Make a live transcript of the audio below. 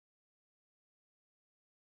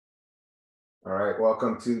All right,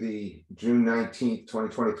 welcome to the June 19th,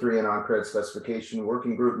 2023 AnonCreds Specification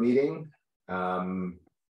Working Group meeting.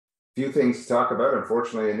 Few things to talk about.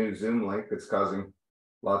 Unfortunately, a new Zoom link that's causing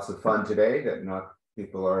lots of fun today that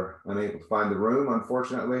people are unable to find the room,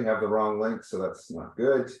 unfortunately, have the wrong link, so that's not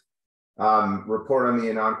good. Report on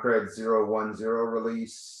the AnonCreds 010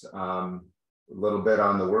 release, a little bit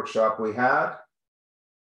on the workshop we had.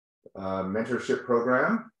 Mentorship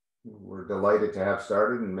program, we're delighted to have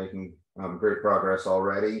started and making great progress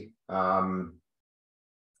already. I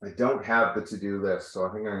don't have the to-do list, so I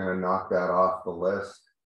think I'm going to knock that off the list.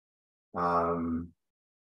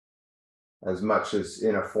 As much as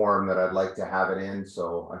in a form that I'd like to have it in,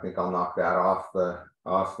 so I think I'll knock that off the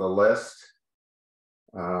list.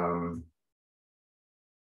 I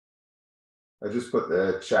just put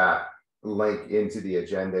the chat link into the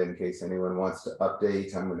agenda in case anyone wants to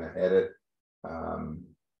update. I'm going to edit.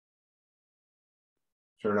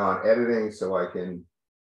 Turn on editing so I can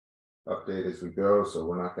update as we go. So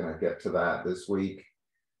we're not going to get to that this week.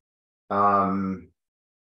 The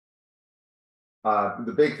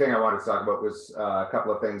big thing I wanted to talk about was a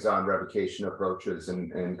couple of things on revocation approaches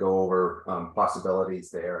and go over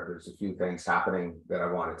possibilities there. There's a few things happening that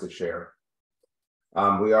I wanted to share.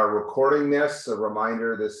 We are recording this. A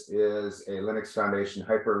reminder, this is a Linux Foundation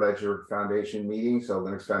Hyperledger Foundation meeting. So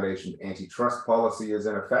Linux Foundation antitrust policy is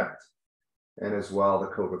in effect, and as well the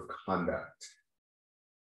code of conduct.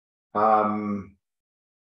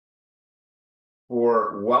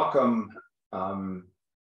 For welcome,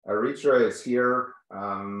 Aritra is here.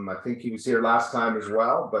 I think he was here last time as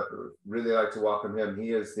well, but really like to welcome him.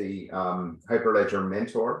 He is the Hyperledger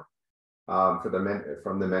mentor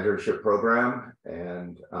from the mentorship program,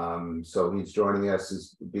 and so he's joining us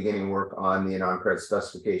as beginning work on the AnonCreds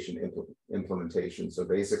specification implementation. So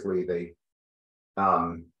basically, they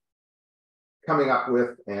coming up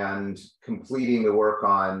with and completing the work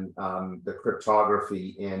on the cryptography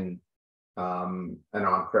in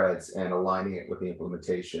AnonCreds and aligning it with the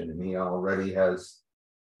implementation. And he already has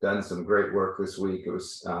done some great work this week. It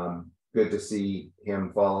was good to see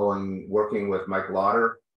him working with Mike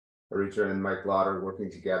Lauder, Aritra and Mike Lauder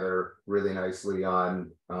working together really nicely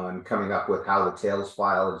on coming up with how the tails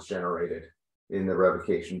file is generated in the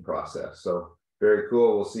revocation process. So very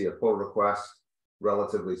cool. We'll see a pull request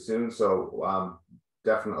relatively soon. So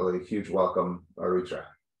definitely huge welcome, Aritra.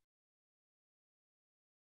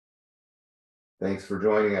 Thanks for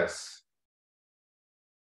joining us.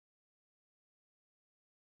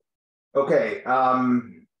 Okay. As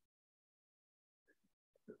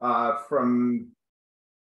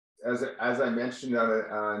I mentioned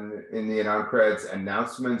in the AnonCreds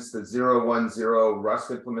announcements, the 010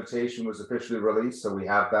 Rust implementation was officially released, so we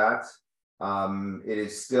have that. It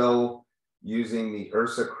is still using the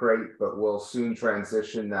URSA crate, but we'll soon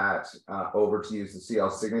transition that over to use the CL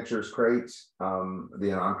signatures crate, the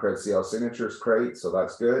AnonCreds CL signatures crate, so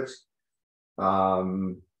that's good.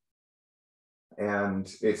 And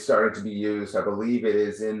it's starting to be used. I believe it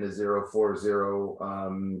is in the 040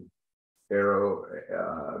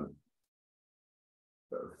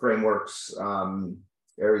 frameworks,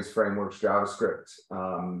 Aries frameworks JavaScript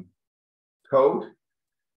code.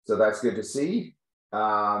 So that's good to see.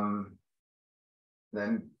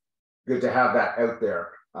 Then good to have that out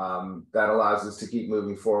there. That allows us to keep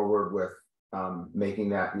moving forward with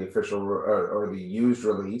making that the official or the used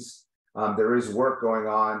release. There is work going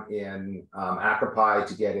on in Akapi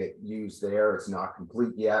to get it used there. It's not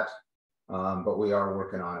complete yet, but we are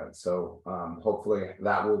working on it. So hopefully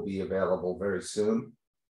that will be available very soon.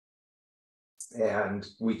 And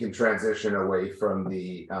we can transition away from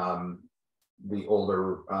the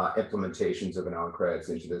older implementations of AnonCreds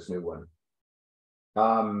into this new one.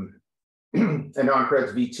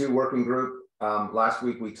 AnonCreds V2 working group. Last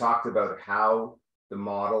week we talked about how the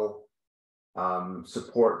model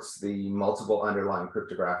supports the multiple underlying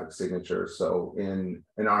cryptographic signatures. So in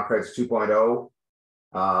AnonCreds 2.0,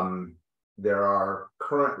 there are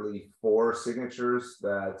currently 4 signatures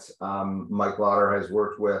that Mike Lauder has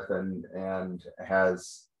worked with and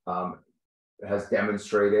has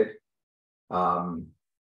demonstrated.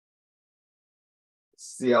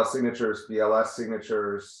 CL signatures, BLS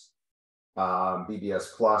signatures,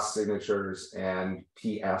 BBS plus signatures, and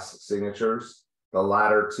PS signatures. The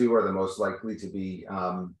latter 2 are the most likely to be,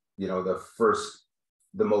 the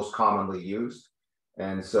most commonly used.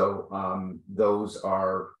 And so those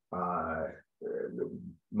are,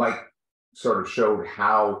 Mike sort of showed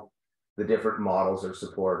how the different models are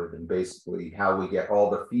supported and basically how we get all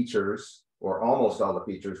the features, or almost all the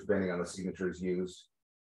features, depending on the signatures used,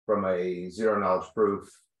 from a zero knowledge proof,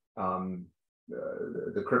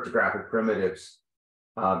 the cryptographic primitives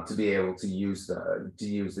to be able to use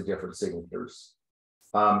the different signatures.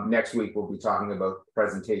 Next week, we'll be talking about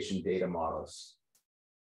presentation data models.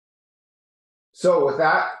 So with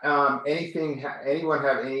that, anyone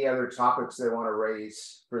have any other topics they want to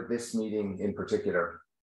raise for this meeting in particular?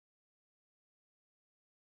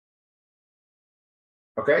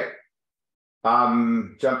 Okay.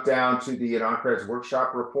 Jump down to the AnonCreds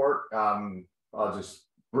workshop report. I'll just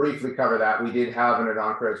briefly cover that. We did have an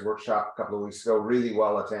AnonCreds workshop a couple of weeks ago, really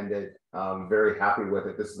well attended. Very happy with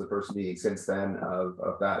it. This is the first meeting since then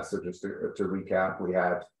of that. So just to recap, we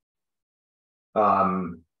had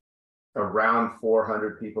around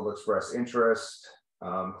 400 people express interest,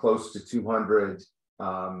 close to 200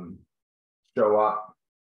 show up,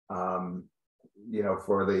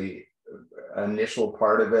 for the initial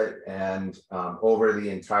part of it, and over the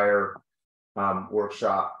entire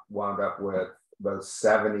workshop wound up with about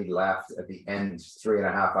 70 left at the end,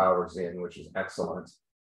 3.5 hours in, which is excellent.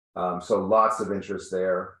 So lots of interest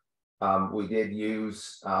there. We did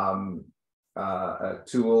use a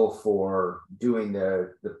tool for doing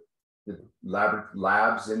the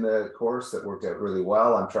labs in the course that worked out really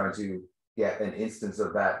well. I'm trying to get an instance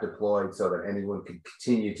of that deployed so that anyone can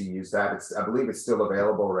continue to use that. I believe it's still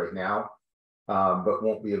available right now, but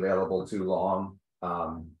won't be available too long.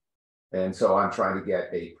 And so I'm trying to get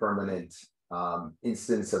a permanent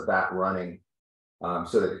instance of that running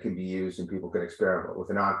so that it can be used and people can experiment with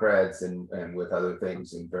AnonCreds and with other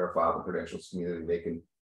things in verifiable credentials community. They can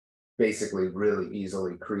basically really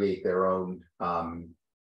easily create their own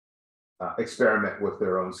experiment with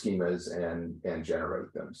their own schemas and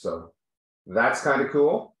generate them. So that's kind of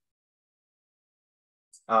cool.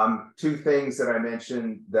 Two things that I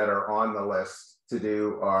mentioned that are on the list to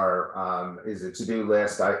do are is a to-do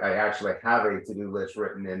list. I actually have a to-do list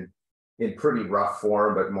written in pretty rough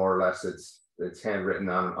form, but more or less it's handwritten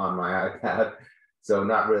on my iPad. So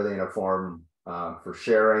not really in a form for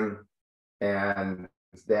sharing. And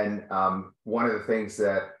then one of the things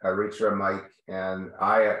that Rachel, Mike, and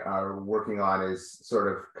I are working on is sort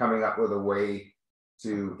of coming up with a way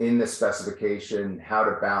to, in the specification, how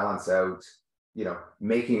to balance out,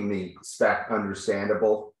 making the spec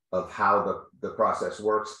understandable of how the process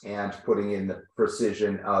works and putting in the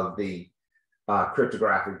precision of the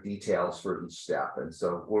cryptographic details for each step. And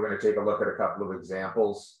so we're going to take a look at a couple of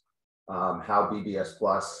examples, how BBS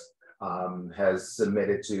Plus has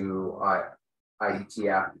submitted to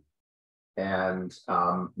IETF, and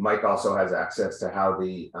Mike also has access to how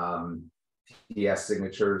the PS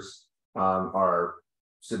signatures are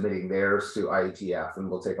submitting theirs to IETF, and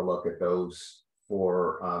we'll take a look at those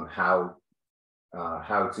for how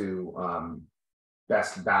to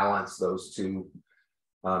best balance those two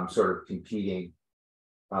sort of competing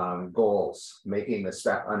goals, making the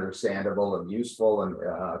spec understandable and useful and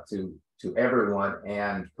to everyone,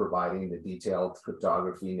 and providing the detailed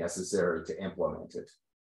cryptography necessary to implement it.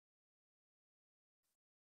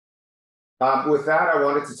 With that, I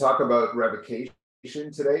wanted to talk about revocation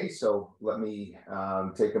today. So let me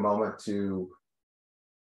take a moment to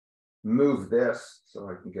move this so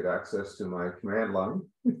I can get access to my command line.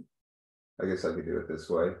 I guess I could do it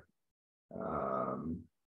this way.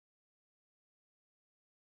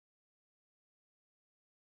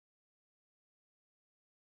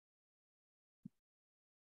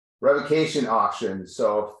 Revocation options.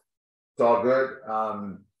 So it's all good.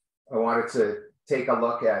 I wanted to take a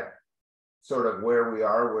look at sort of where we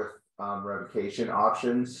are with revocation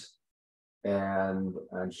options and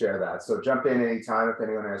share that. So jump in anytime if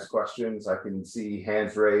anyone has questions. I can see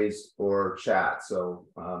hands raised or chat. So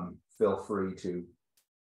feel free to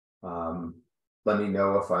let me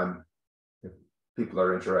know if people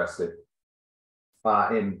are interested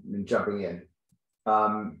in jumping in.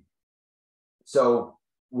 So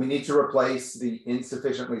we need to replace the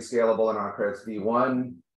insufficiently scalable AnonCreds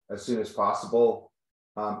v1 as soon as possible.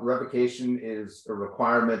 Revocation is a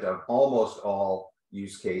requirement of almost all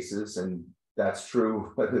use cases, and that's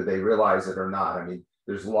true whether they realize it or not. I mean,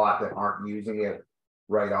 there's a lot that aren't using it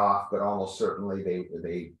right off, but almost certainly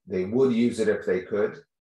they would use it if they could.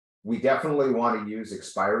 We definitely want to use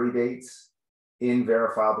expiry dates in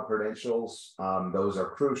verifiable credentials. Those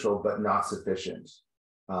are crucial, but not sufficient.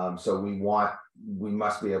 So we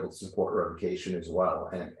must be able to support revocation as well,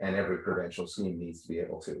 and every credential scheme needs to be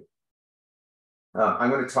able to. I'm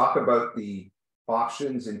going to talk about the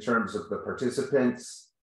options in terms of the participants,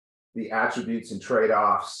 the attributes and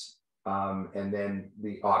trade-offs, and then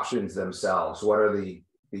the options themselves. What are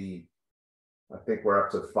I think we're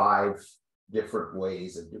up to 5 different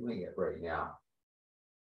ways of doing it right now.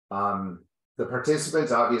 The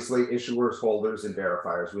participants, obviously, issuers, holders, and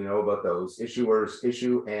verifiers. We know about those. Issuers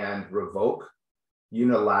issue and revoke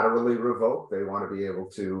unilaterally revoke. They want to be able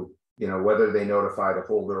to, whether they notify the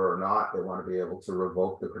holder or not, they want to be able to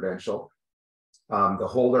revoke the credential. The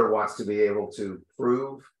holder wants to be able to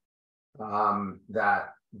prove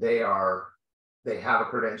that they have a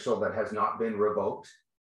credential that has not been revoked.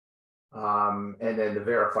 And then the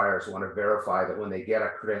verifiers want to verify that when they get a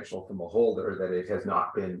credential from a holder that it has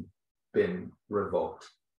not been revoked.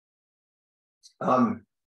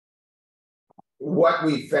 What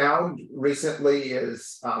we found recently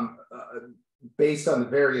is based on the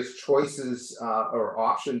various choices or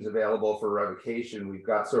options available for revocation, we've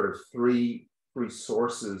got sort of three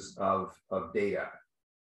sources of data.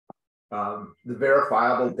 The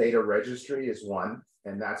verifiable data registry is one,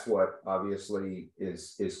 and that's what obviously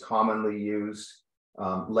is commonly used.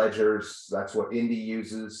 Ledgers, that's what Indy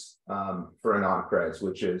uses for AnonCreds,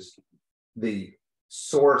 which is the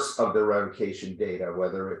source of the revocation data,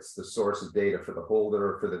 whether it's the source of data for the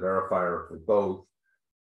holder, for the verifier, or for both,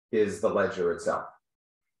 is the ledger itself.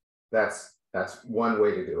 That's one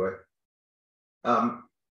way to do it.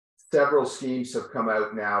 Several schemes have come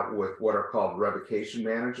out now with what are called revocation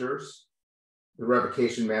managers. The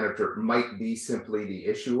revocation manager might be simply the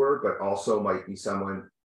issuer, but also might be someone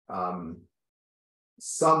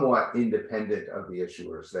somewhat independent of the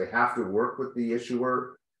issuers. They have to work with the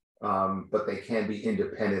issuer, but they can be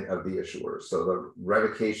independent of the issuer. So the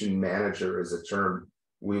revocation manager is a term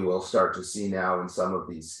we will start to see now in some of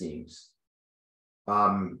these schemes.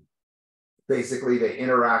 Basically, they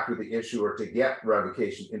interact with the issuer to get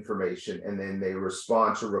revocation information, and then they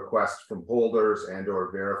respond to requests from holders and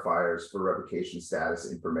or verifiers for revocation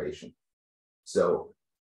status information. So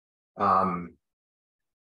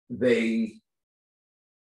the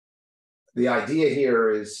idea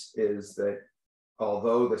here is that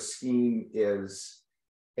although the scheme is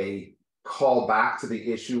a call back to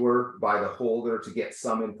the issuer by the holder to get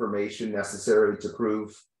some information necessary to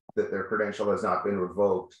prove that their credential has not been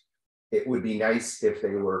revoked, it would be nice if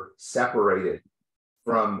they were separated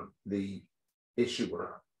from the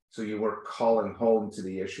issuer. So you weren't calling home to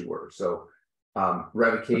the issuer. So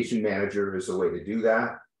revocation manager is a way to do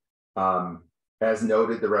that. As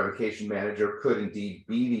noted, the revocation manager could indeed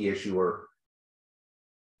be the issuer,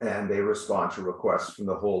 and they respond to requests from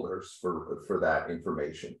the holders for that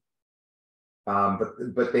information.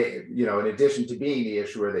 But they, in addition to being the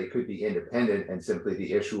issuer, they could be independent, and simply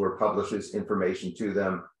the issuer publishes information to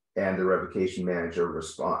them, and the revocation manager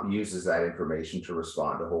uses that information to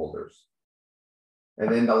respond to holders.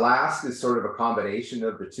 And then the last is sort of a combination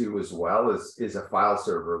of the two as well, is a file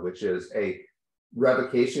server, which is a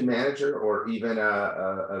revocation manager, or even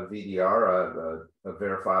a VDR, a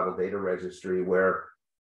verifiable data registry, where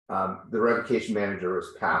the revocation manager is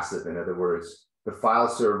passive. In other words, the file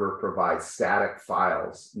server provides static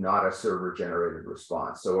files, not a server generated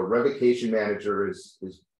response. So a revocation manager is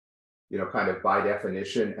kind of by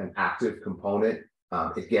definition an active component.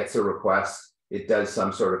 It gets a request, it does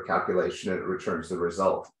some sort of calculation, and it returns the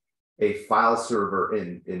result. A file server,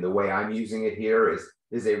 in the way I'm using it here,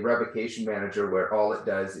 is a revocation manager where all it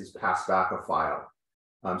does is pass back a file.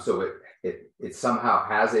 So it somehow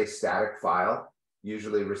has a static file,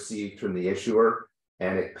 usually received from the issuer,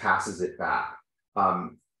 and it passes it back.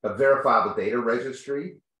 A verifiable data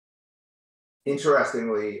registry,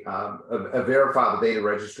 interestingly, a verifiable data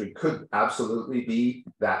registry could absolutely be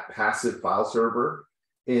that passive file server.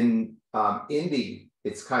 In Indy,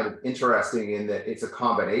 it's kind of interesting in that it's a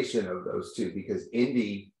combination of those two, because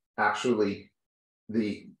Indy actually,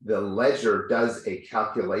 the ledger does a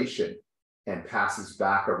calculation and passes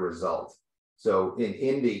back a result. So in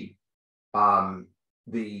Indy,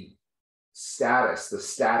 the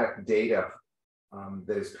static data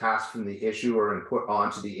that is passed from the issuer and put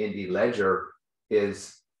onto the Indy ledger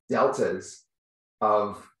is deltas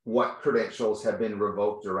of what credentials have been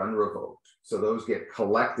revoked or unrevoked. So those get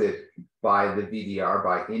collected by the VDR,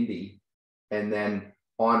 by Indy, and then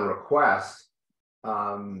on request,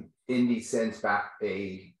 Indy sends back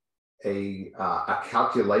a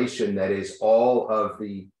calculation that is all of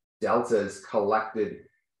the deltas collected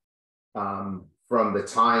from the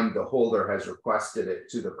time the holder has requested it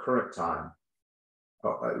to the current time,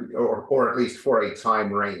 or at least for a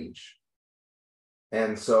time range.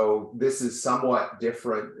 And so this is somewhat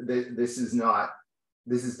different. This is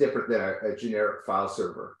different than a generic file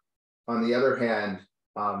server. On the other hand,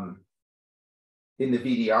 in the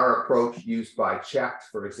VDR approach used by Checked,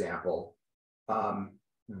 for example,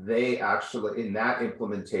 they actually, in that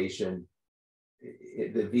implementation,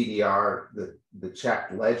 the VDR, the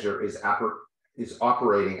Checked ledger is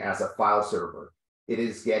operating as a file server. It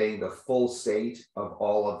is getting the full state of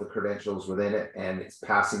all of the credentials within it, and it's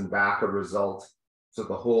passing back a result so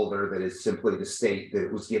the holder that is simply to state that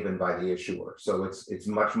it was given by the issuer. So it's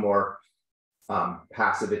much more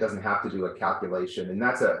passive. It doesn't have to do a calculation, and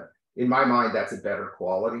that's in my mind, that's a better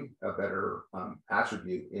quality, a better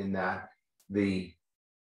attribute, in that the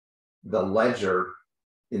ledger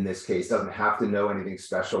in this case doesn't have to know anything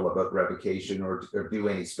special about revocation or do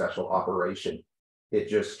any special operation. It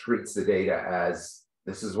just treats the data as,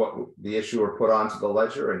 this is what the issuer put onto the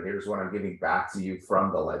ledger, and here's what I'm giving back to you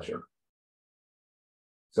from the ledger.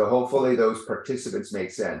 So hopefully those participants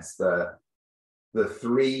make sense. The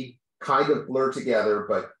three kind of blur together,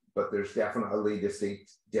 but there's definitely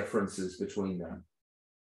distinct differences between them.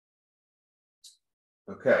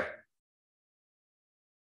 Okay.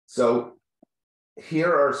 So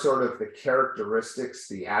here are sort of the characteristics,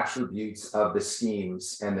 the attributes of the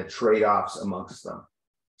schemes and the trade-offs amongst them.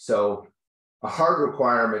 So a hard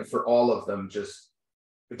requirement for all of them,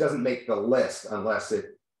 it doesn't make the list unless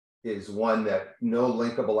it is one that no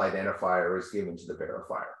linkable identifier is given to the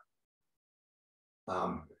verifier.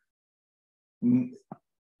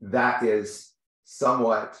 That is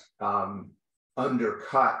somewhat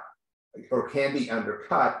undercut, or can be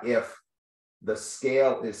undercut, if the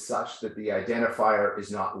scale is such that the identifier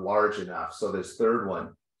is not large enough. So this third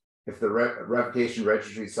one, if the revocation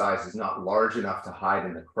registry size is not large enough to hide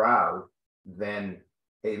in the crowd, then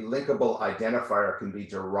a linkable identifier can be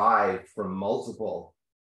derived from multiple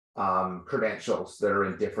credentials that are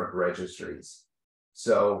in different registries.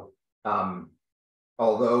 So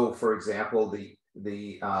although, for example, the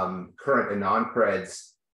current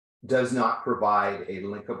AnonCreds does not provide a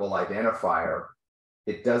linkable identifier,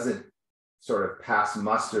 it doesn't sort of pass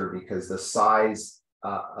muster because the size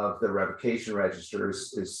of the revocation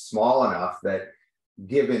registers is small enough that,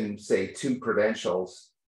 given, say, 2 credentials,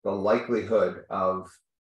 the likelihood of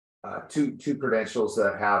two credentials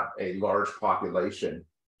that have a large population,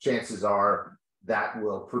 chances are that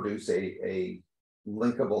will produce a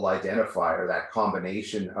linkable identifier. That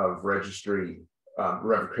combination of revocation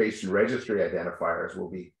registry identifiers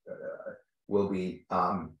will be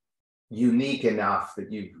unique enough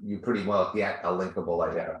that you pretty well get a linkable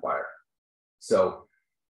identifier. So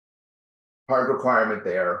hard requirement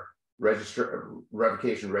there,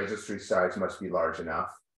 revocation registry size must be large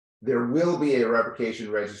enough. There will be a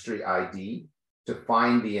revocation registry ID to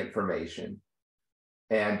find the information.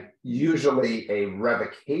 And usually a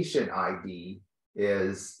revocation ID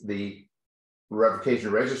is the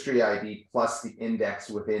revocation registry ID plus the index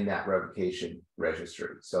within that revocation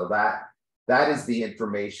registry. So that is the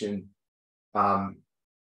information.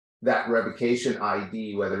 That revocation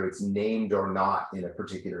ID, whether it's named or not in a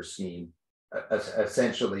particular scheme,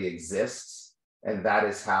 essentially exists, and that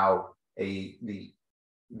is how the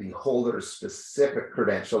holder's specific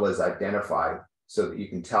credential is identified, so that you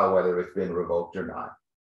can tell whether it's been revoked or not.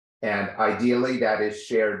 And ideally, that is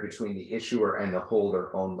shared between the issuer and the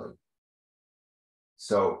holder only.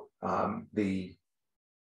 So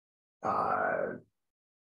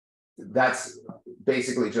that's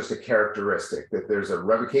basically just a characteristic, that there's a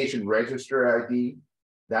revocation registry ID.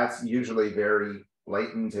 That's usually very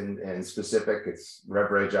blatant and specific. It's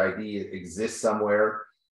RevReg ID, it exists somewhere,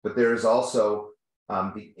 but there's also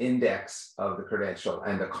the index of the credential,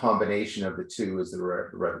 and the combination of the two is the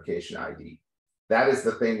revocation ID. That is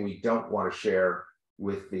the thing we don't want to share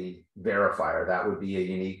with the verifier. That would be a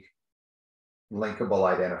unique linkable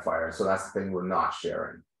identifier. So that's the thing we're not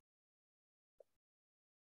sharing.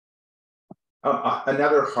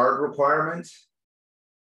 Another hard requirement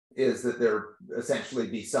is that there essentially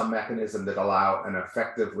be some mechanism that allow an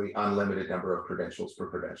effectively unlimited number of credentials per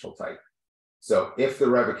credential type. So if the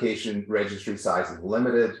revocation registry size is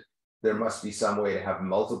limited, there must be some way to have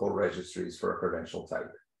multiple registries for a credential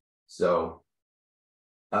type. So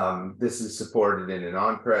this is supported in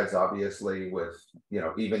AnonCreds, obviously, with,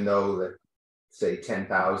 even though that, say,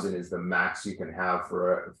 10,000 is the max you can have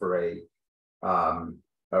for a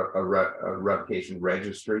revocation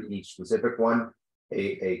registry, each specific one,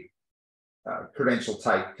 a credential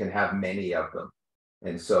type can have many of them.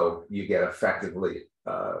 And so you get effectively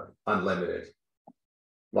unlimited.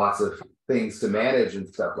 Lots of things to manage and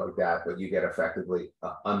stuff like that, but you get effectively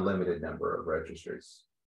an unlimited number of registries,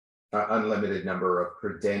 unlimited number of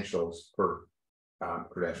credentials per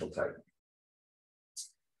credential type.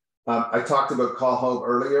 I talked about call home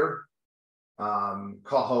earlier.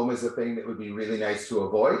 Call home is a thing that would be really nice to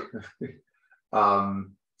avoid.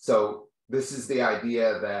 So this is the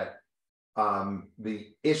idea that the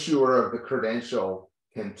issuer of the credential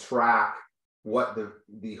can track what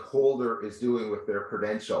the holder is doing with their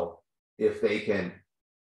credential if they can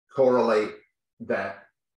correlate that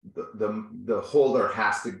the holder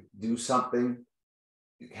has to do something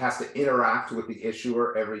has to interact with the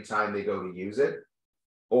issuer every time they go to use it,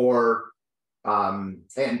 or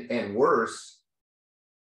and worse,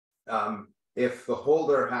 if the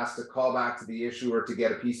holder has to call back to the issuer to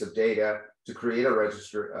get a piece of data to create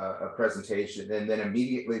a presentation, and then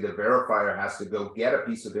immediately the verifier has to go get a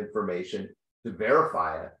piece of information to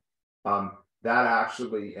verify it, that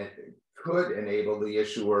actually could enable the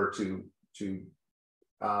issuer to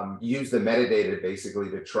use the metadata basically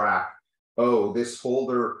to track, oh, this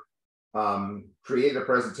holder created a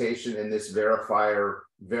presentation and this verifier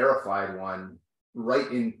verified one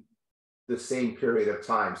right in the same period of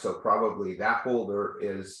time. So probably that holder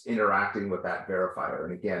is interacting with that verifier.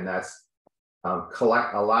 And again, that's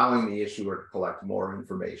allowing the issuer to collect more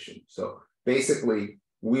information. So basically,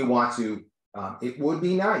 we want to, it would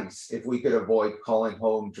be nice if we could avoid calling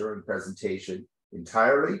home during presentation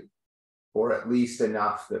entirely, or at least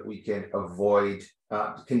enough that we can avoid,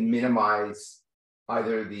 can minimize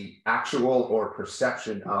either the actual or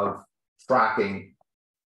perception of tracking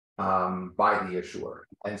by the issuer.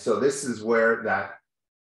 And so this is where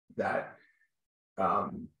that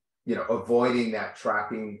avoiding that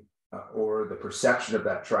tracking or the perception of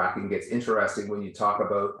that tracking gets interesting when you talk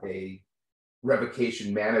about a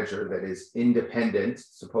revocation manager that is independent,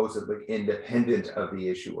 supposedly independent of the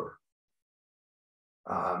issuer.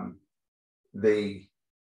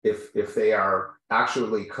 If they are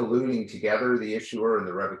actually colluding together, the issuer and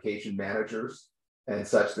the revocation managers, and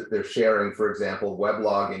such that they're sharing, for example,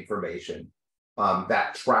 weblog information,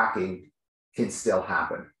 that tracking can still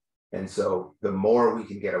happen. And so the more we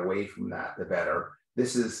can get away from that, the better.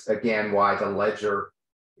 This is, again, why the ledger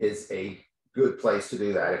is a good place to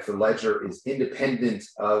do that. If the ledger is independent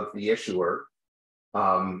of the issuer,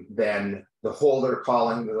 then the holder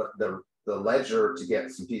calling the ledger to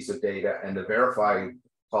get some piece of data and the verifier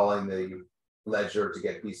calling the ledger to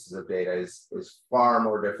get pieces of data is far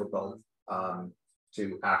more difficult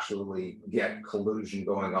to actually get collusion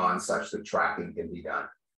going on such that tracking can be done.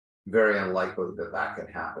 Very unlikely that that can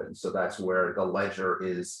happen. So that's where the ledger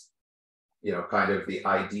is, kind of the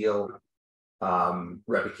ideal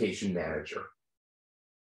revocation manager.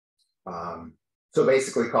 So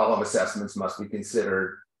basically, column assessments must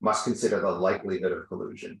consider the likelihood of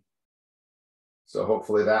collusion. So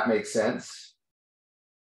hopefully that makes sense.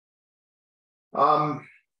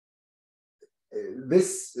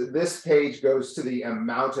 This page goes to the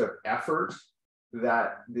amount of effort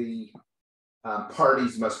that the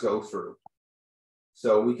parties must go through.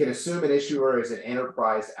 So we can assume an issuer is an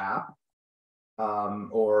enterprise app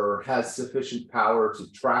or has sufficient power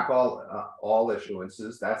to track all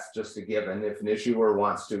issuances. That's just a given. If an issuer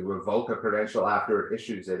wants to revoke a credential after it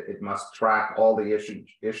issues it, it must track all the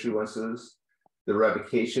issuances, the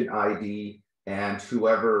revocation ID, and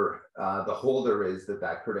whoever the holder is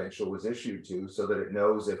that credential was issued to, so that it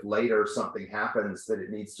knows if later something happens that it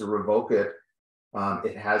needs to revoke it,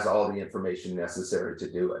 it has all the information necessary to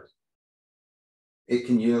do it. It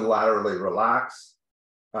can unilaterally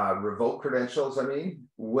revoke credentials,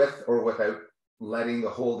 with or without letting the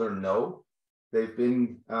holder know they've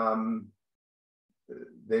been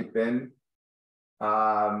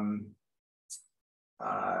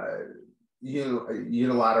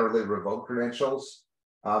unilaterally revoke credentials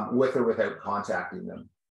with or without contacting them.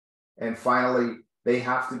 And finally, they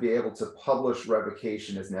have to be able to publish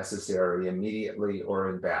revocation as necessary immediately or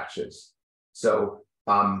in batches. So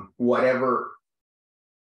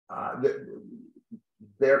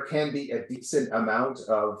there can be a decent amount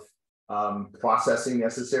of processing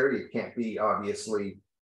necessary. It can't be obviously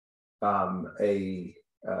a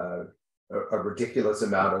ridiculous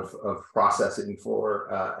amount of processing for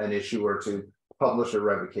an issuer to publish a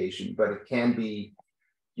revocation, but it can be,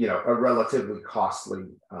 a relatively costly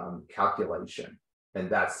calculation, and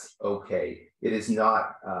that's okay. It is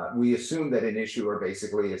not. We assume that an issuer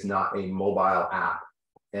basically is not a mobile app,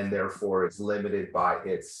 and therefore is limited by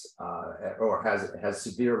its or has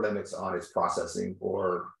severe limits on its processing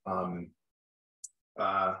or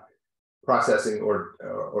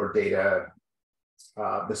data.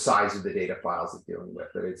 The size of the data files it's dealing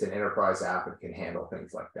with, that it's an enterprise app and can handle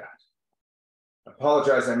things like that. I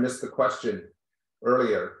apologize, I missed the question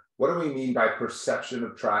earlier. What do we mean by perception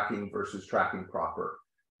of tracking versus tracking proper?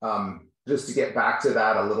 Just to get back to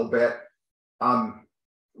that a little bit,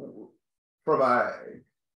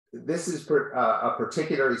 this is a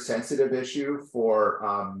particularly sensitive issue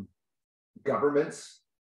for governments,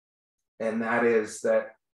 and that is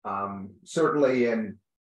that certainly in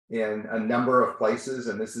a number of places,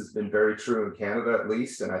 and this has been very true in Canada at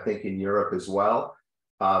least, and I think in Europe as well,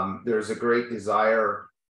 there's a great desire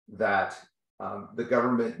that the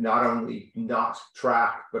government not only not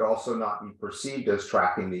track, but also not be perceived as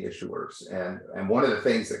tracking the issuers. And one of the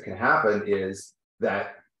things that can happen is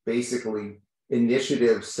that basically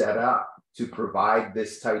initiatives set up to provide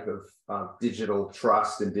this type of digital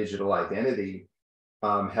trust and digital identity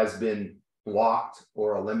has been blocked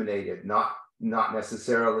or eliminated, not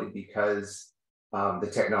necessarily because the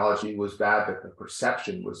technology was bad, but the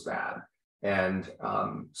perception was bad. And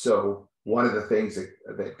so one of the things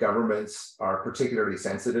that governments are particularly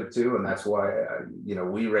sensitive to, and that's why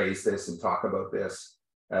we raise this and talk about this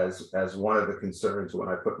as one of the concerns when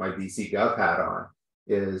I put my BC Gov hat on,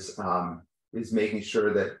 is making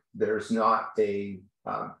sure that there's not that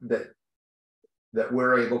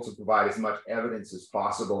we're able to provide as much evidence as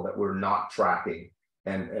possible that we're not tracking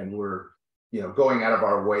and we're going out of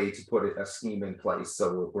our way to put a scheme in place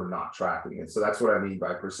so we're not tracking. And so that's what I mean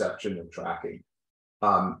by perception of tracking.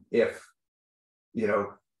 If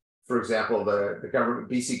for example, the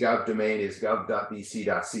government BC Gov domain is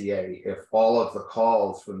gov.bc.ca. If all of the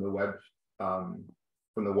calls from the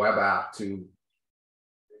web app to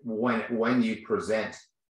when you present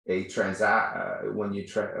a when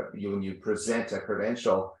you present a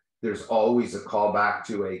credential, there's always a callback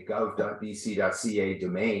to a gov.bc.ca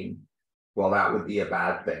domain. Well, that would be a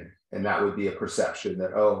bad thing, and that would be a perception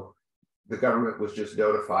that, oh, the government was just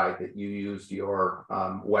notified that you used your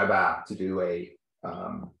web app to do a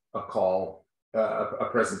call, a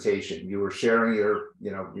presentation. You were sharing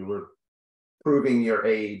you were proving your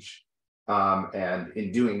age, and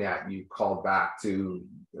in doing that, you called back to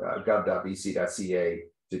gov.bc.ca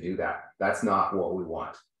to do that. That's not what we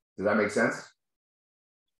want. Does that make sense?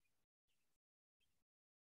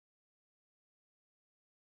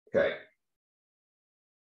 Okay.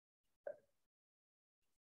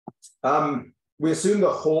 We assume the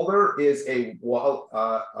holder is a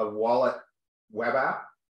wallet web app.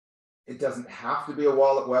 It doesn't have to be a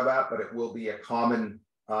wallet web app, but it will be a common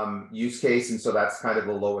use case. And so that's kind of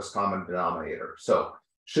the lowest common denominator. So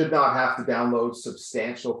should not have to download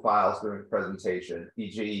substantial files during presentation,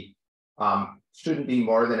 e.g. Shouldn't be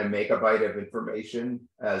more than a megabyte of information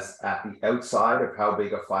as at the outside of how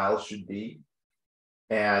big a file should be.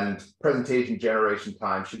 And presentation generation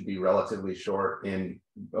time should be relatively short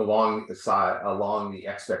along the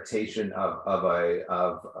expectation of a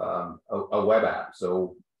web app.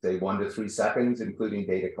 So say 1 to 3 seconds, including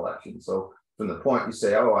data collection. So from the point you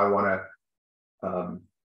say, oh, I want to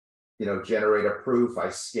generate a proof, I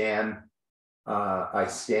scan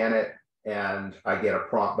it, and I get a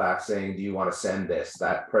prompt back saying, do you want to send this?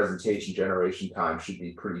 That presentation generation time should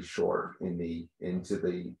be pretty short into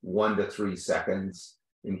the 1 to 3 seconds,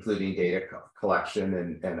 including data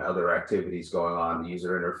collection and other activities going on, the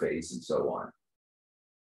user interface and so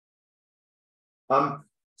on.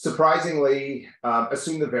 Surprisingly,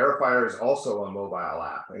 assume the verifier is also a mobile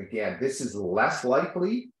app. Again, this is less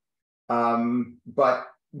likely, but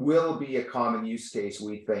will be a common use case,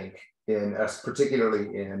 we think,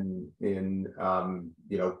 particularly in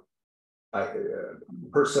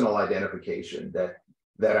personal identification, that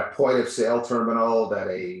a point of sale terminal, that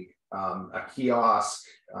a kiosk,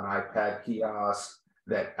 an iPad kiosk,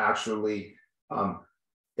 that actually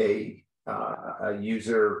a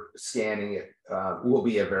user scanning it will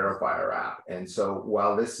be a verifier app. And so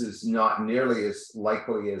while this is not nearly as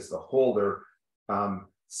likely as the holder,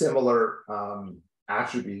 similar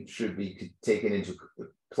attributes should be taken into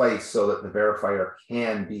place so that the verifier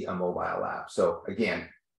can be a mobile app. So again,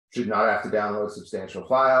 should not have to download substantial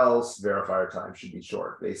files, verifier time should be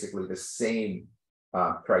short, basically the same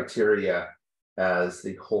criteria as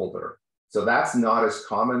the holder. So that's not as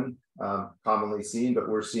commonly seen, but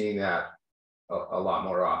we're seeing that a lot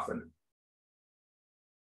more often.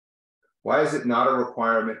 Why is it not a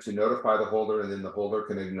requirement to notify the holder and then the holder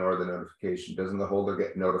can ignore the notification? Doesn't the holder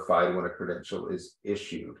get notified when a credential is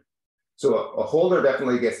issued? So a holder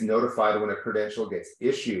definitely gets notified when a credential gets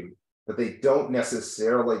issued, but they don't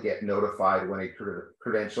necessarily get notified when a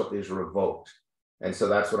credential is revoked. And so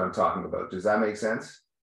that's what I'm talking about. Does that make sense?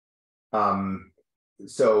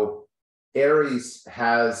 So Aries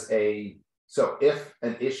has so if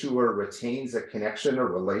an issuer retains a connection, a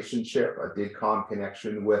relationship, a DIDCOM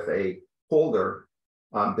connection with a holder,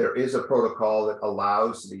 there is a protocol that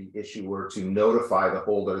allows the issuer to notify the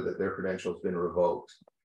holder that their credential has been revoked.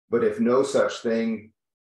 But if no such thing,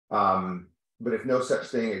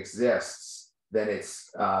 exists, then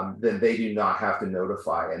then they do not have to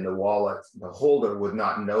notify, and the holder would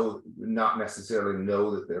not necessarily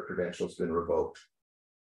know that their credential has been revoked.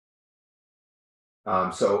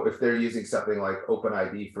 So if they're using something like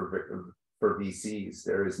OpenID for VCs.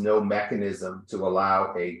 There is no mechanism to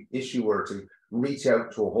allow a issuer to reach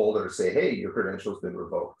out to a holder and say, hey, your credential's been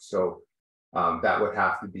revoked. So that would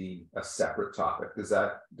have to be a separate topic. Does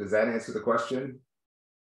that answer the question?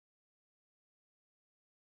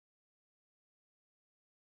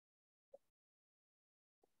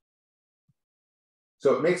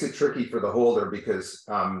 So it makes it tricky for the holder because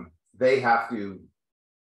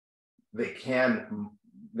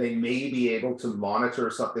they may be able to monitor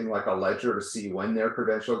something like a ledger to see when their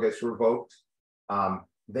credential gets revoked.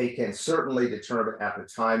 They can certainly determine at the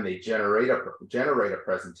time they generate a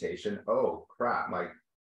presentation, oh crap, my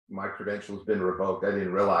credential's been revoked. I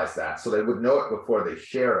didn't realize that. So they would know it before they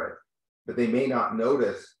share it, but they may not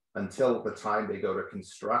notice until the time they go to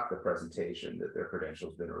construct the presentation that their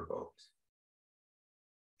credential's been revoked.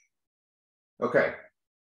 Okay.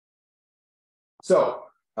 So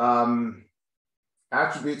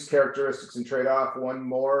attributes, characteristics, and trade-off. One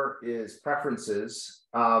more is preferences.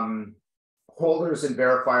 Holders and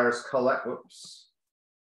verifiers collect, whoops.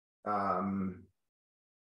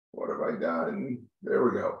 What have I done? There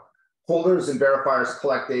we go. Holders and verifiers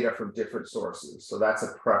collect data from different sources. So that's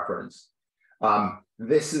a preference.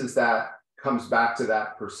 That comes back to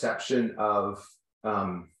that perception of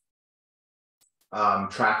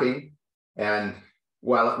tracking. And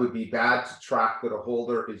while it would be bad to track that a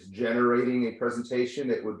holder is generating a presentation,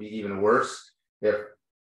 it would be even worse if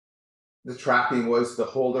the tracking was the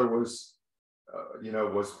holder was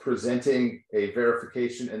presenting a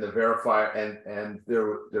verification and the verifier, and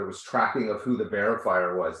there was tracking of who the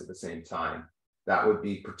verifier was at the same time. That would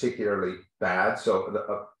be particularly bad.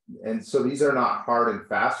 So so these are not hard and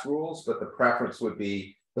fast rules, but the preference would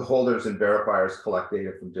be the holders and verifiers collect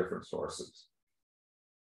data from different sources.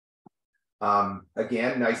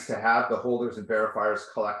 Again, nice to have the holders and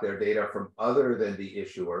verifiers collect their data from other than the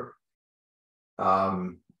issuer.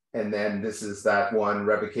 And then this is that one,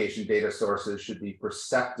 revocation data sources should be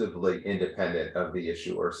perceptibly independent of the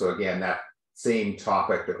issuer. So again, that same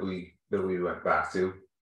topic that we went back to.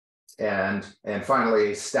 And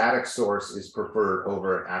finally, a static source is preferred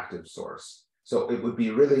over an active source. So it would be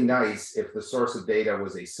really nice if the source of data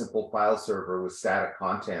was a simple file server with static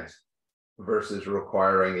content versus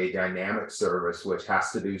requiring a dynamic service, which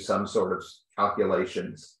has to do some sort of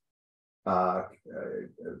calculations,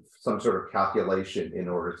 in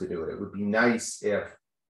order to do it. It would be nice if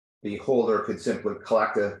the holder could simply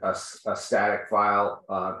collect a static file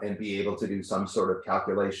and be able to do some sort of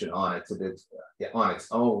calculation on it on its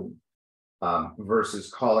own,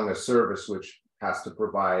 versus calling a service which has to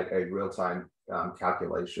provide a real-time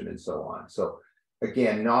calculation and so on. So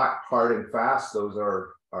again, not hard and fast. Those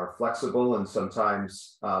are flexible, and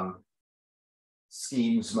sometimes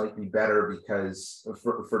schemes might be better because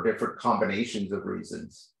for different combinations of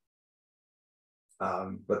reasons.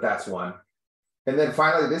 But that's one. And then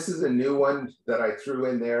finally, this is a new one that I threw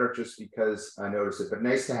in there just because I noticed it, but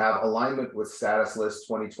nice to have alignment with status list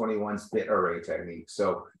 2021's bit array technique.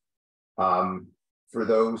 So for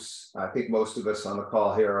those, I think most of us on the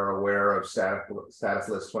call here are aware of status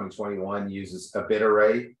list 2021 uses a bit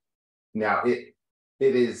array. Now it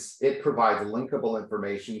provides linkable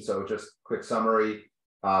information. So just quick summary,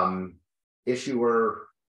 issuer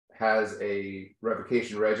has a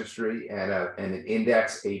revocation registry and an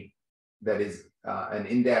index that is an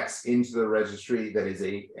index into the registry that is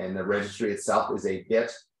and the registry itself is a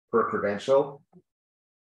bit per credential.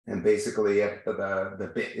 And basically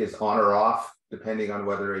the bit is on or off depending on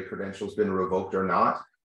whether a credential has been revoked or not.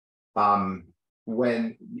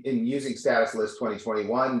 When in using status list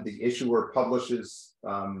 2021, the issuer publishes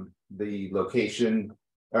the location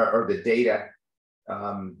or the data,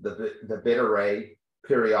 the bit array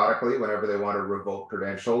periodically whenever they want to revoke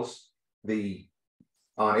credentials.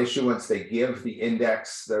 On issuance, they give the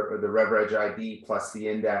index, the RevReg ID plus the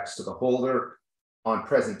index to the holder. On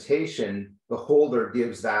presentation, the holder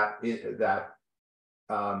gives that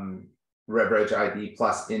RevReg ID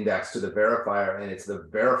plus index to the verifier, and it's the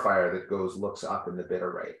verifier that looks up in the bit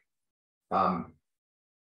array.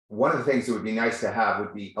 One of the things that would be nice to have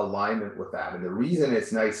would be alignment with that. And the reason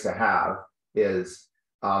it's nice to have is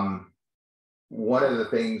one of the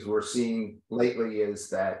things we're seeing lately is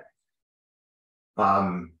that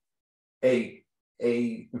a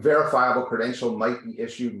verifiable credential might be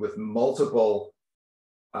issued with multiple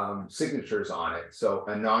signatures on it. So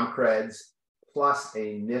AnonCreds plus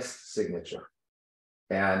a NIST signature.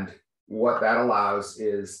 And what that allows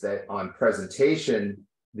is that on presentation,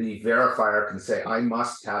 the verifier can say, I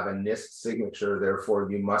must have a NIST signature, therefore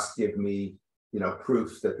you must give me,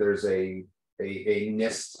 proof that there's a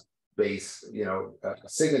NIST base, a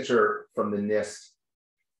signature from the NIST,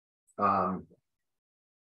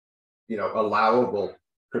 allowable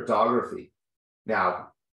cryptography.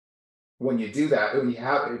 Now, when you do that,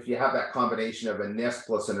 if you have that combination of a NIST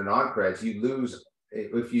plus an AnonCreds, you lose.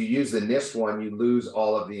 If you use the NIST one, you lose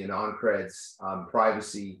all of the AnonCreds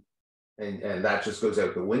privacy, and that just goes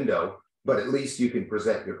out the window. But at least you can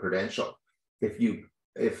present your credential. If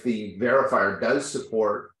the verifier does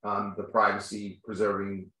support the privacy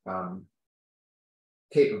preserving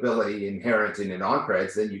capability inherent in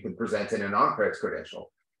AnonCreds, then you can present an AnonCreds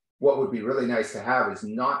credential. What would be really nice to have is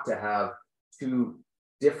not to have two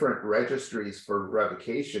different registries for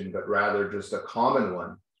revocation, but rather just a common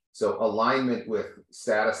one. So alignment with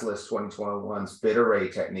Status List 2021's bit array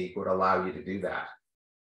technique would allow you to do that.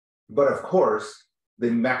 But of course,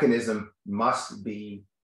 the mechanism must be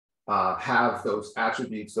have those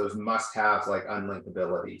attributes, those must-haves like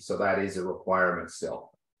unlinkability. So that is a requirement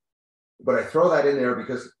still. But I throw that in there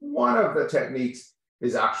because one of the techniques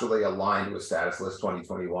is actually aligned with Status List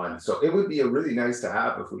 2021. So it would be a really nice to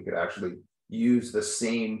have if we could actually use the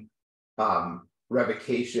same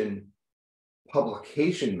revocation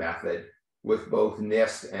publication method with both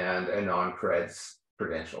NIST and AnonCreds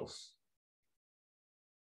credentials.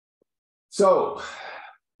 So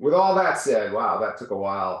with all that said, wow, that took a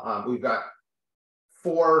while. We've got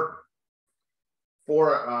four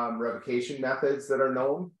revocation methods that are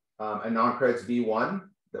known. AnonCreds V1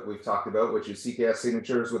 that we've talked about, which is CKS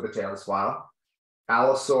signatures with a tails file.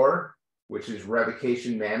 Allosaur, which is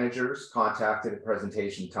revocation managers contacted at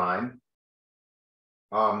presentation time.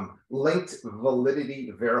 Linked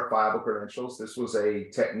validity verifiable credentials. This was a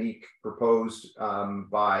technique proposed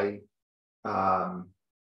by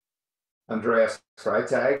Andreas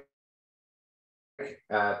Freitag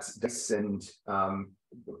at this and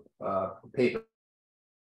paper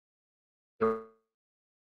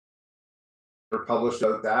published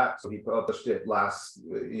about that. So he published it last,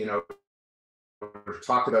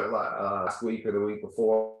 talked about it last week or the week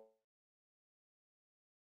before.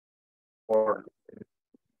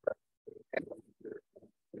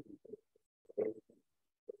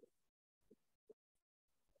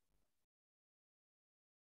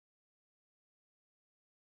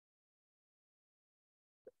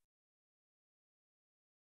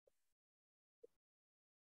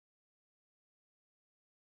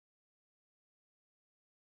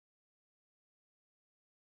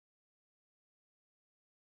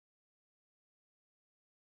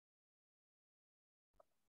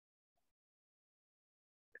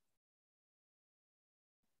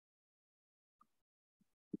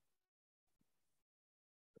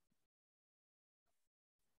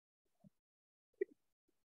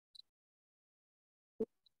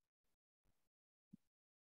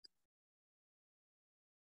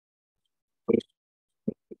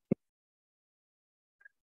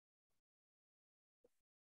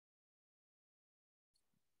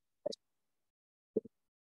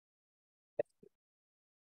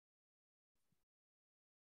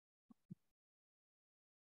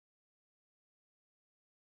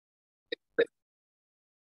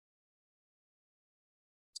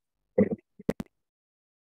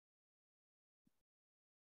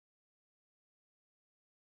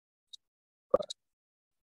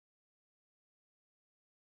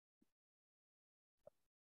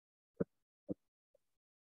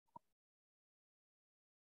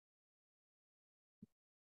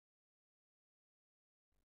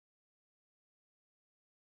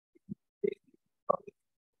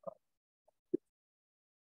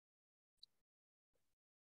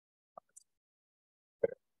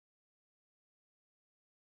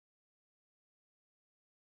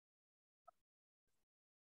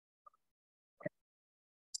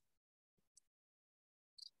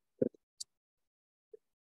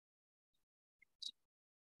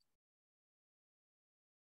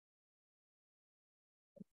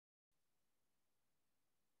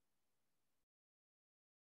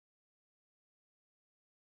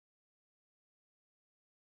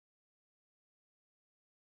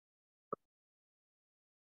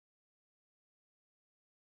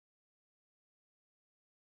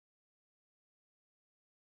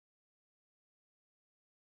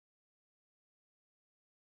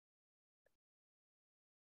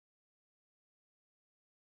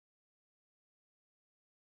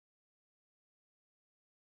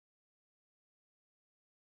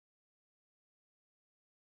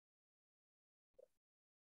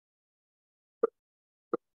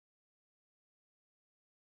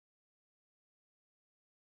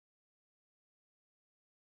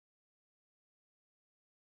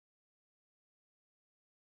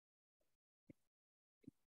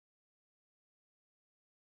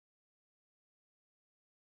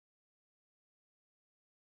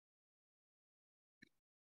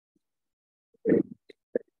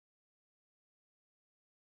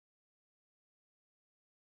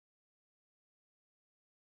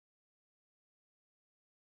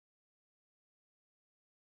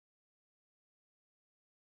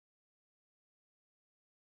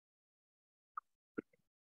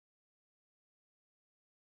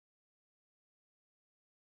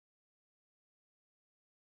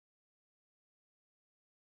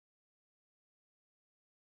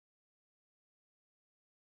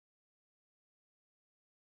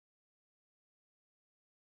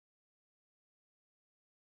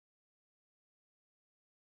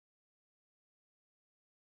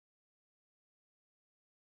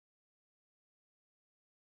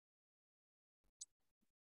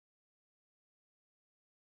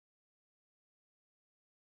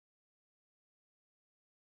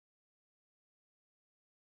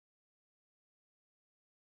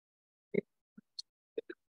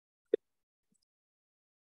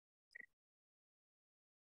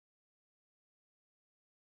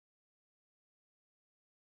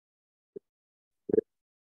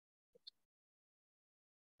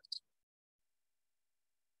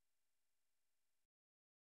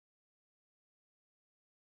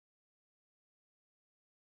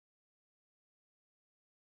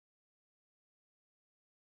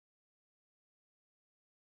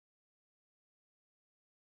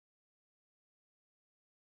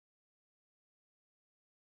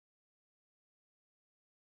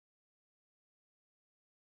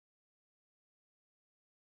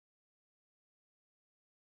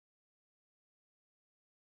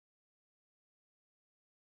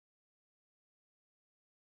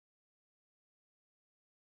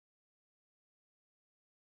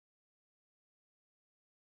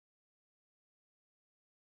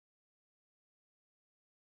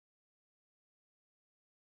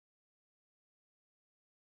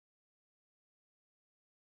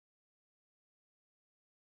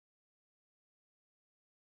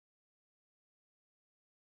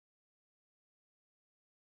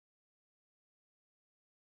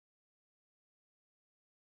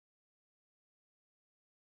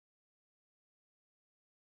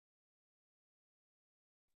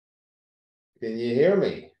 Can you hear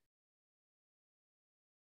me?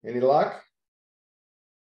 Any luck?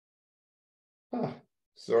 Huh.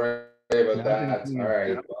 Sorry about that. All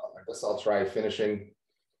right. Well, I guess I'll try finishing.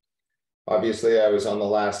 Obviously, I was on the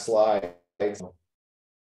last slide. Well.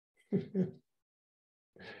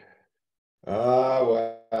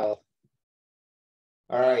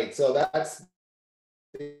 All right. So that's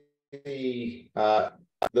the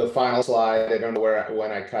final slide. I don't know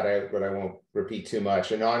when I cut out, but I won't repeat too much.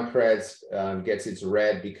 AnonCreds gets its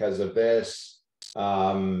red because of this.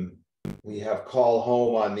 We have call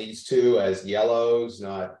home on these two as yellows,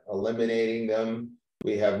 not eliminating them.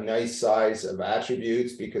 We have nice size of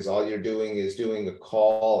attributes because all you're doing is doing a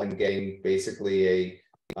call and getting basically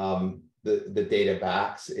the data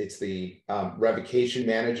back. It's the revocation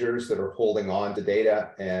managers that are holding on to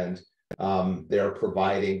data, and they're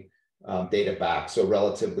providing data back. So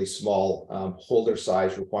relatively small holder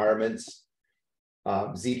size requirements.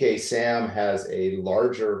 ZK-SAM has a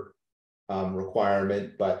larger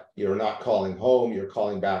requirement, but you're not calling home, you're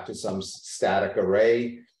calling back to some static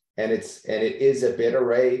array. And it is a bit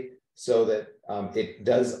array so that it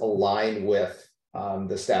does align with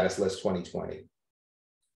the status list 2020.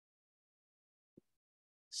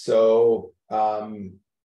 So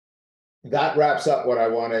that wraps up what I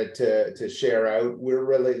wanted to share out. We're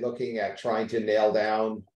really looking at trying to nail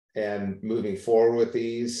down and moving forward with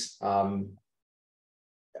these.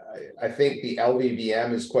 I think the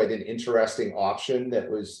LVVM is quite an interesting option that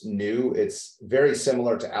was new. It's very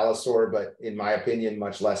similar to Allosaur, but in my opinion,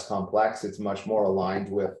 much less complex. It's much more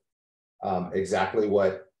aligned with exactly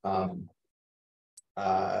what,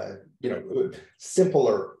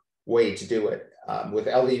 simpler way to do it. With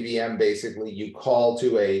LVVM, basically, you call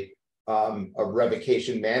to a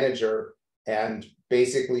revocation manager and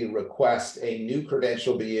basically request a new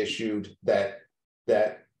credential be issued that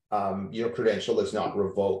your credential is not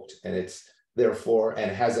revoked, and it's therefore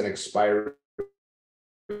and has an expiry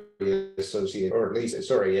associated, or at least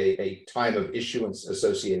a time of issuance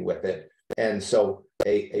associated with it. And so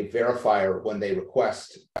a verifier, when they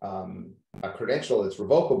request a credential that's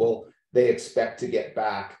revocable, they expect to get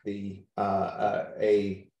back the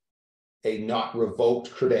a not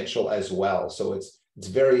revoked credential as well. So it's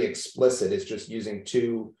very explicit. It's just using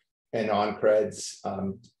two AnonCreds,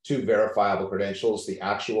 two verifiable credentials, the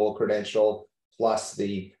actual credential plus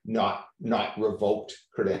the not revoked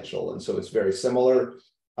credential. And so it's very similar.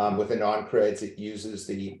 With AnonCreds,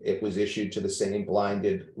 it was issued to the same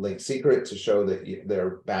blinded linked secret to show that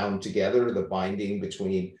they're bound together, the binding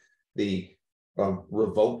between the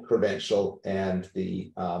revoked credential and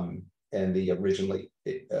the originally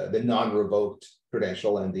the non-revoked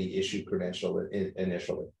credential and the issued credential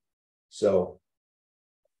initially. So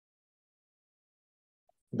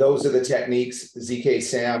those are the techniques.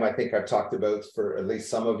 ZK-SAM, I think I've talked about for at least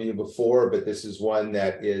some of you before, but this is one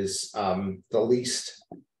that is the least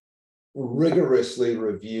rigorously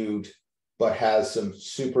reviewed, but has some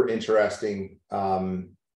super interesting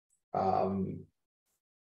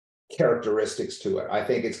characteristics to it. I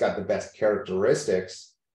think it's got the best characteristics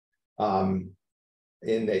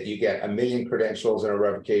in that you get 1 million credentials in a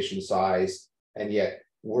revocation size, and yet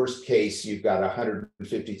worst case, you've got a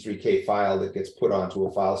 153K file that gets put onto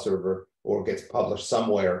a file server or gets published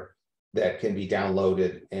somewhere that can be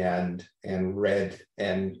downloaded and read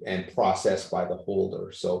and processed by the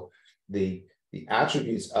holder. So the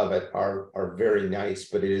attributes of it are very nice,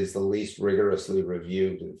 but it is the least rigorously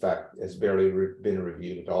reviewed. In fact, it's barely been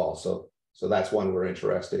reviewed at all. So that's one we're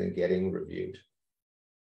interested in getting reviewed.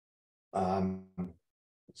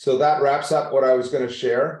 So that wraps up what I was going to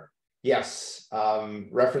share. Yes,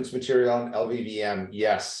 reference material on LVVM.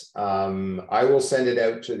 Yes, I will send it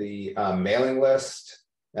out to the mailing list,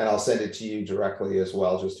 and I'll send it to you directly as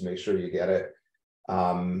well, just to make sure you get it.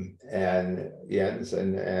 And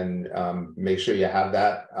make sure you have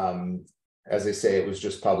that. As I say, it was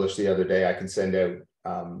just published the other day. I can send out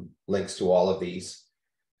links to all of these.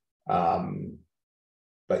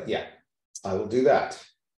 But yeah, I will do that.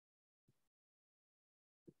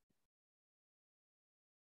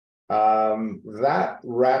 That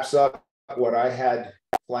wraps up what I had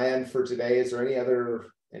planned for today. Is there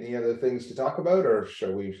any other things to talk about, or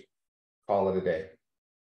shall we call it a day?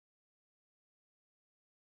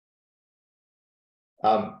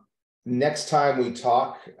 Next time we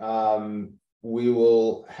talk, we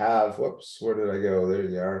will have, whoops, where did I go? There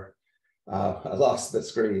you are. I lost the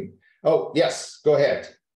screen. Oh, yes, go ahead.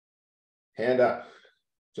 Hand up,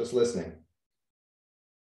 just listening.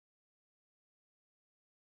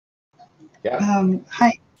 Yeah.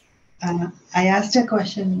 Hi, I asked a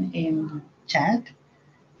question in chat.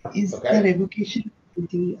 Is the revocation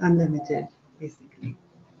unlimited, basically?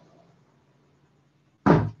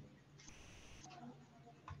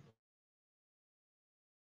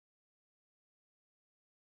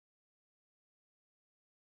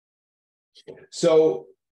 So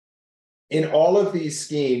in all of these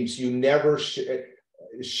schemes, you never share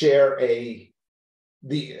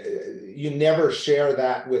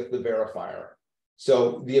that with the verifier.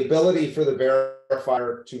 So the ability for the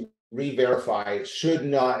verifier to re-verify should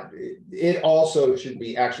not, it also should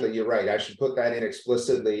be, actually, you're right, I should put that in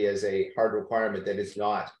explicitly as a hard requirement, that it's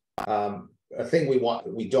not a thing we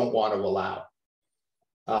don't want to allow.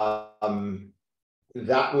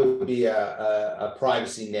 That would be a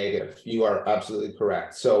privacy negative. You are absolutely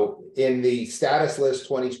correct. So in the status list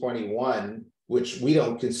 2021, which we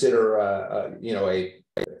don't consider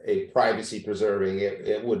a privacy preserving,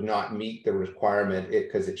 it would not meet the requirement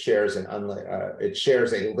because it shares a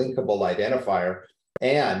linkable identifier,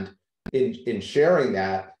 and in sharing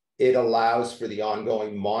that, it allows for the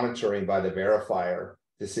ongoing monitoring by the verifier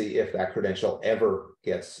to see if that credential ever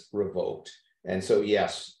gets revoked. And so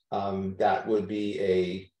yes, that would be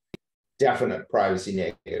a definite privacy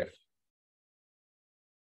negative.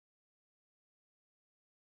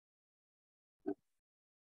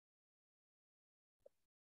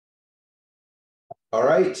 All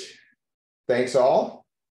right, thanks all.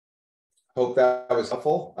 Hope that was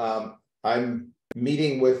helpful. I'm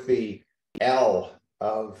meeting with the L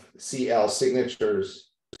of CL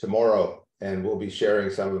signatures tomorrow, and we'll be sharing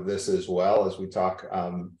some of this as well as we talk.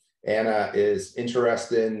 Anna is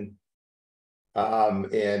interested in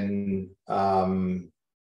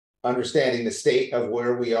understanding the state of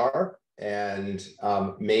where we are, and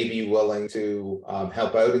may be willing to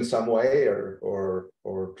help out in some way or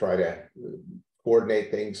try to coordinate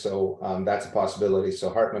things. So that's a possibility. So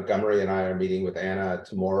Hart Montgomery and I are meeting with Anna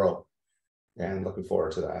tomorrow, and looking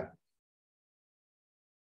forward to that.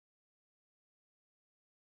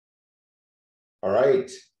 All right.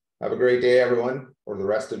 Have a great day, everyone, or the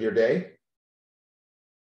rest of your day.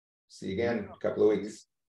 See you again in a couple of weeks.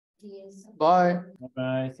 Bye.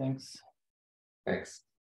 Bye. Thanks. Thanks.